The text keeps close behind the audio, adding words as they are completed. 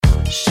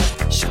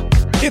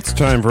It's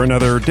time for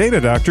another Data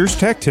Doctor's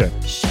Tech Tip.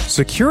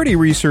 Security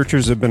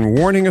researchers have been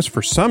warning us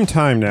for some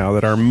time now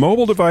that our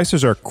mobile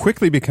devices are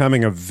quickly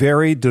becoming a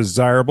very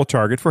desirable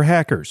target for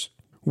hackers.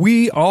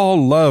 We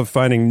all love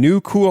finding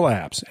new cool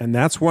apps, and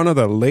that's one of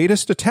the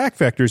latest attack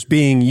vectors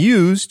being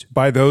used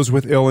by those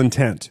with ill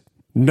intent.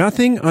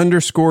 Nothing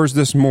underscores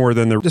this more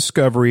than the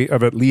discovery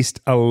of at least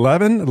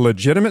 11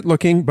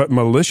 legitimate-looking but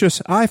malicious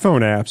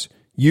iPhone apps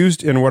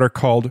used in what are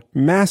called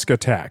mask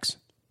attacks.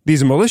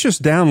 These malicious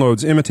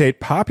downloads imitate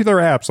popular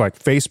apps like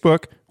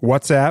Facebook,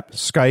 WhatsApp,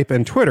 Skype,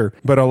 and Twitter,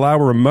 but allow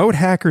remote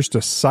hackers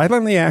to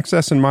silently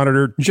access and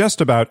monitor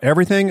just about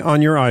everything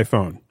on your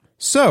iPhone.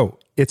 So,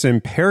 it's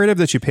imperative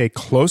that you pay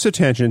close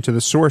attention to the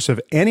source of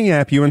any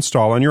app you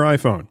install on your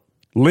iPhone.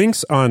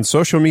 Links on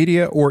social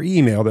media or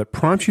email that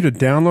prompt you to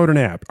download an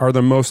app are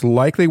the most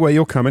likely way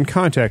you'll come in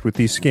contact with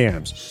these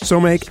scams. So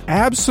make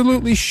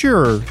absolutely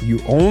sure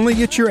you only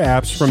get your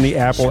apps from the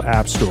Apple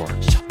App Store.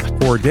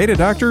 For Data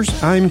Doctors,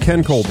 I'm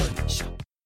Ken Colburn.